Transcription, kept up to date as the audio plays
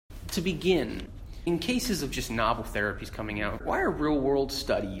To begin, in cases of just novel therapies coming out, why are real-world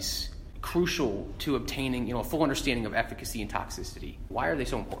studies crucial to obtaining, a full understanding of efficacy and toxicity? Why are they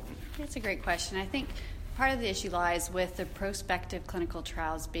so important? That's a great question. I think part of the issue lies with the prospective clinical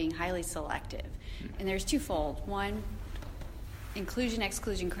trials being highly selective. And there's twofold. One,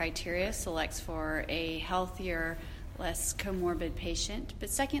 inclusion-exclusion criteria selects for a healthier, less comorbid patient. But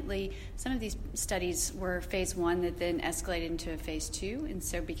secondly, some of these studies were phase 1 that then escalated into a phase 2. And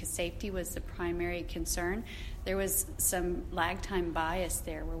so because safety was the primary concern, there was some lag time bias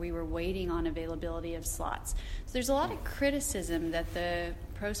there where we were waiting on availability of slots. So there's a lot of criticism that the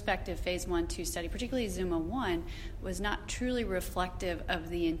prospective phase 1-2 study, particularly ZUMA-1, was not truly reflective of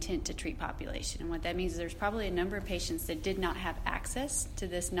the intent to treat population. And what that means is there's probably a number of patients that did not have access to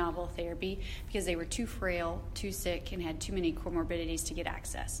this novel therapy because they were too frail, too sick, and had too many comorbidities to get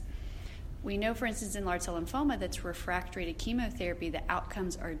access. We know, for instance, in large cell lymphoma that's refractory to chemotherapy, the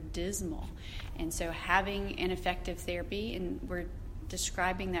outcomes are dismal. And so having an effective therapy, and we're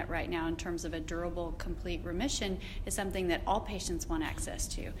describing that right now in terms of a durable, complete remission, is something that all patients want access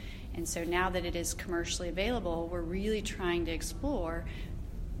to. And so now that it is commercially available, we're really trying to explore,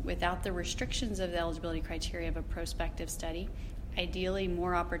 without the restrictions of the eligibility criteria of a prospective study, ideally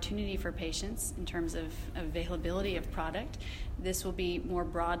more opportunity for patients in terms of availability of product. This will be more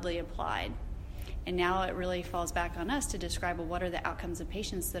broadly applied. And now it really falls back on us to describe, well, what are the outcomes of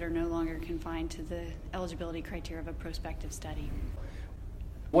patients that are no longer confined to the eligibility criteria of a prospective study.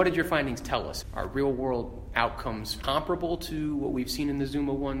 What did your findings tell us? Are real-world outcomes comparable to what we've seen in the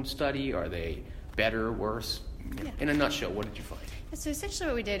ZUMA-1 study? Are they better, worse? Yeah. In a nutshell, what did you find? So essentially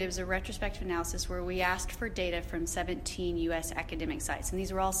what we did, it was a retrospective analysis where we asked for data from 17 U.S. academic sites. And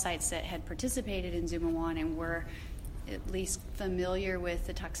these were all sites that had participated in ZUMA-1 and were at least familiar with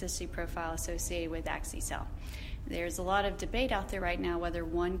the toxicity profile associated with axi-cel. There's a lot of debate out there right now whether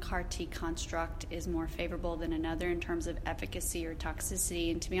one CAR-T construct is more favorable than another in terms of efficacy or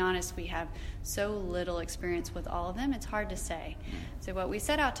toxicity. And to be honest, we have so little experience with all of them, it's hard to say. So what we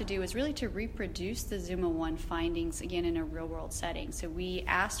set out to do was really to reproduce the ZUMA-1 findings, again, in a real-world setting. So we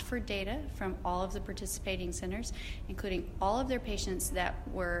asked for data from all of the participating centers, including all of their patients that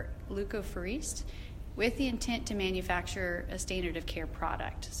were leukapheresed, with the intent to manufacture a standard of care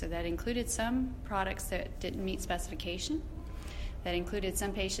product. So that included some products that didn't meet specification. That included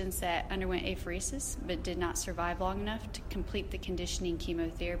some patients that underwent apheresis but did not survive long enough to complete the conditioning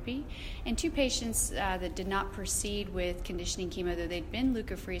chemotherapy. And 2 patients that did not proceed with conditioning chemo, though they'd been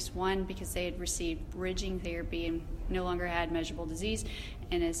leukapheresed, one because they had received bridging therapy and no longer had measurable disease,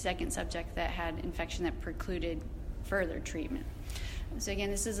 and a second subject that had infection that precluded further treatment. So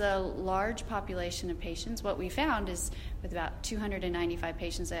again, this is a large population of patients. What we found is with about 295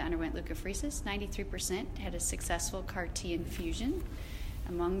 patients that underwent leukapheresis, 93% had a successful CAR-T infusion.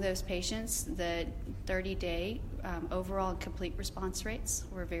 Among those patients, the 30-day overall and complete response rates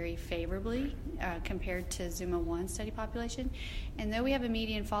were very favorably compared to ZUMA-1 study population. And though we have a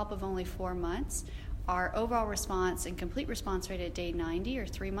median follow-up of only 4 months, our overall response and complete response rate at day 90 or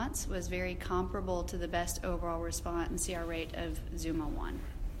 3 months was very comparable to the best overall response and CR rate of ZUMA-1.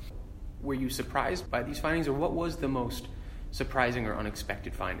 Were you surprised by these findings, or what was the most surprising or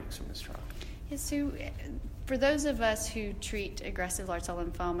unexpected findings from this trial? Yeah, so for those of us who treat aggressive large cell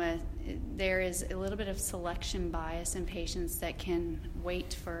lymphoma, there is a little bit of selection bias in patients that can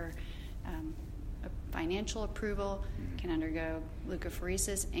wait for a financial approval, can undergo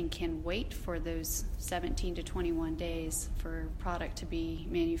leukapheresis, and can wait for those 17 to 21 days for product to be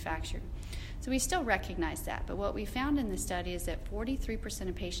manufactured. So we still recognize that, but what we found in the study is that 43%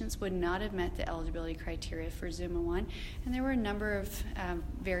 of patients would not have met the eligibility criteria for ZUMA-1, and there were a number of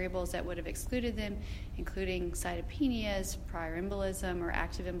variables that would have excluded them, including cytopenias, prior embolism or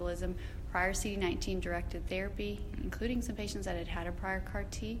active embolism, prior CD19-directed therapy, including some patients that had had a prior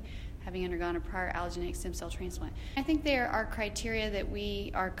CAR-T, having undergone a prior allogeneic stem cell transplant. I think there are criteria that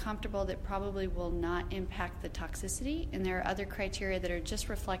we are comfortable that probably will not impact the toxicity, and there are other criteria that are just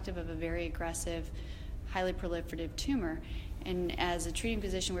reflective of a very aggressive, highly proliferative tumor. And as a treating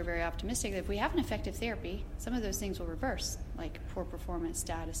physician, we're very optimistic that if we have an effective therapy, some of those things will reverse, like poor performance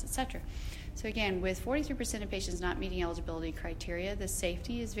status, etc. So again, with 43% of patients not meeting eligibility criteria, the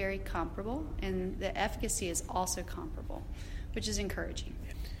safety is very comparable, and the efficacy is also comparable, which is encouraging.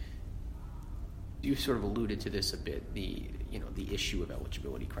 You sort of alluded to this a bit, the issue of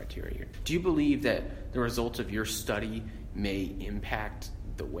eligibility criteria. Do you believe that the results of your study may impact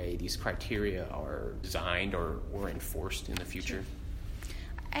the way these criteria are designed or enforced in the future? Sure.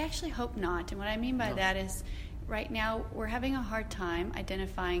 I actually hope not. And what I mean by that is right now we're having a hard time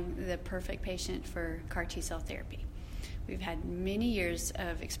identifying the perfect patient for CAR T-cell therapy. We've had many years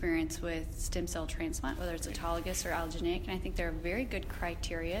of experience with stem cell transplant, whether it's autologous or allogeneic, and I think there are very good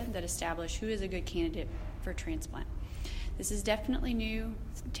criteria that establish who is a good candidate for transplant. This is definitely new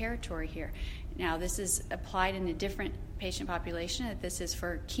territory here. Now, this is applied in a different patient population. This is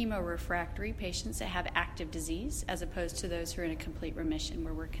for chemo-refractory patients that have active disease, as opposed to those who are in a complete remission,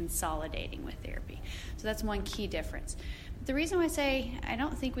 where we're consolidating with therapy. So that's one key difference. The reason why I say I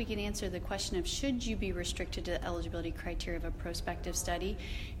don't think we can answer the question of should you be restricted to the eligibility criteria of a prospective study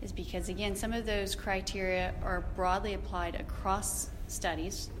is because, again, some of those criteria are broadly applied across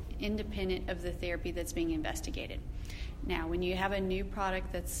studies, independent of the therapy that's being investigated. Now, when you have a new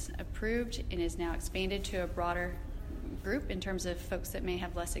product that's approved and is now expanded to a broader group in terms of folks that may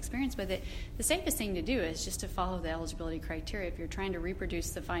have less experience with it, the safest thing to do is just to follow the eligibility criteria if you're trying to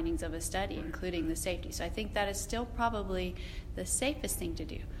reproduce the findings of a study, including the safety. So I think that is still probably the safest thing to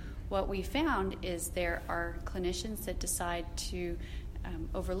do. What we found is there are clinicians that decide to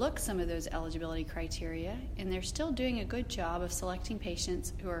overlook some of those eligibility criteria, and they're still doing a good job of selecting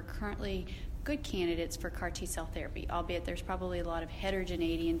patients who are currently good candidates for CAR T-cell therapy, albeit there's probably a lot of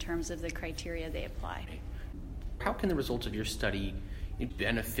heterogeneity in terms of the criteria they apply. How can the results of your study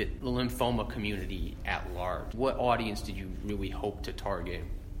benefit the lymphoma community at large? What audience did you really hope to target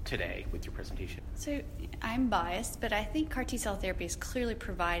today with your presentation? So I'm biased, but I think CAR T-cell therapy has clearly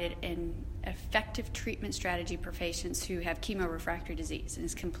provided an effective treatment strategy for patients who have chemo-refractory disease and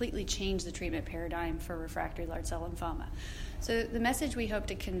has completely changed the treatment paradigm for refractory large cell lymphoma. So the message we hope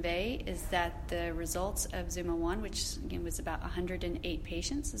to convey is that the results of ZUMA-1, which again was about 108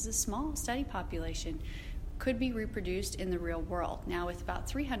 patients, is a small study population, could be reproduced in the real world. Now with about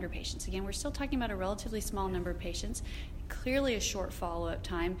 300 patients, again, we're still talking about a relatively small number of patients, clearly a short follow-up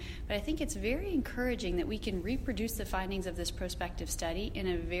time, but I think it's very encouraging that we can reproduce the findings of this prospective study in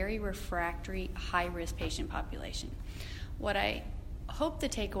a very refractory, high-risk patient population. What I hope the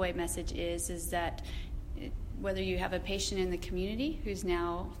takeaway message is that whether you have a patient in the community who's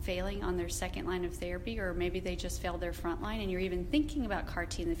now failing on their second line of therapy, or maybe they just failed their front line and you're even thinking about CAR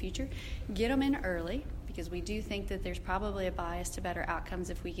T in the future, get them in early, because we do think that there's probably a bias to better outcomes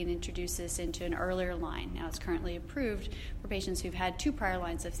if we can introduce this into an earlier line. Now, it's currently approved for patients who've had 2 prior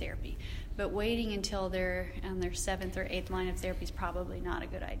lines of therapy, but waiting until they're on their 7th or 8th line of therapy is probably not a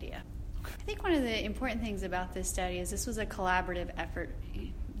good idea. I think one of the important things about this study is this was a collaborative effort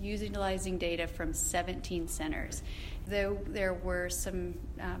utilizing data from 17 centers. Though there were some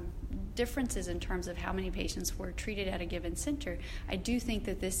differences in terms of how many patients were treated at a given center, I do think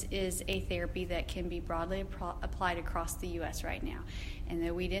that this is a therapy that can be broadly applied across the U.S. right now. And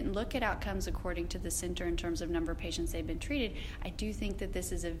though we didn't look at outcomes according to the center in terms of number of patients they've been treated, I do think that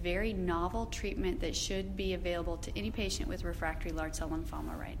this is a very novel treatment that should be available to any patient with refractory large cell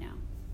lymphoma right now.